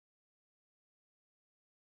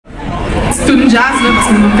Plutôt du jazz, là, parce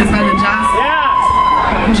qu'on est au festival de jazz.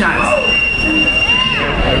 Du jazz.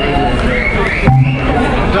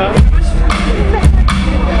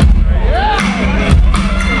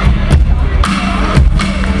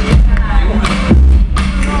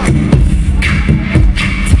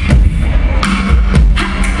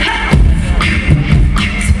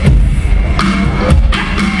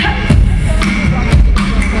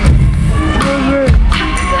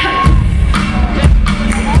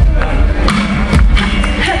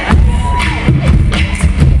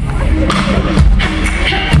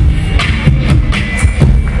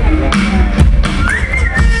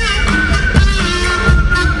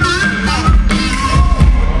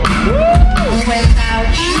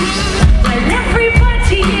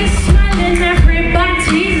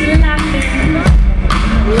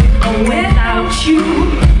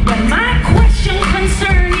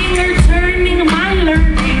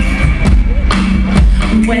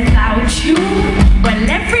 Without you, well,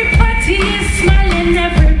 everybody is smiling,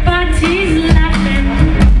 everybody's laughing.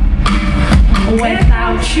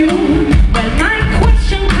 Without you, well, my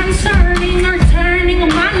question concerning or turning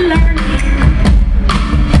my learning.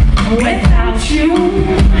 Without you,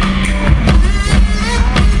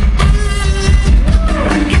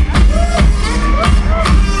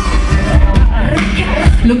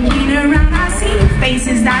 looking around, I see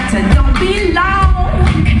faces that don't belong.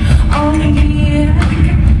 Oh yeah.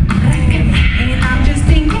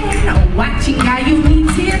 Watching how you need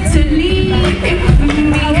here to leave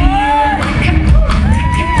me.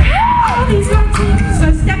 All these mountains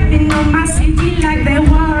are stepping on my city like they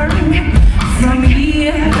were from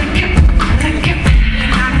here.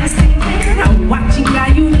 I'm just thinking, watching how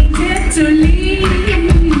you need here to leave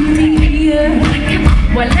me.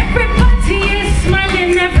 Well, everybody is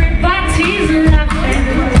smiling, everybody's laughing.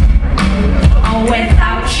 Oh,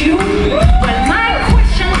 without you, well, my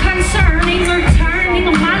question concerning or turning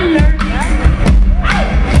my learning.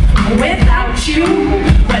 Without you,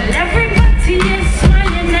 well, everybody is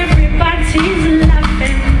smiling, everybody's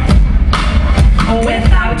laughing.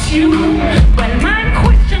 Without you.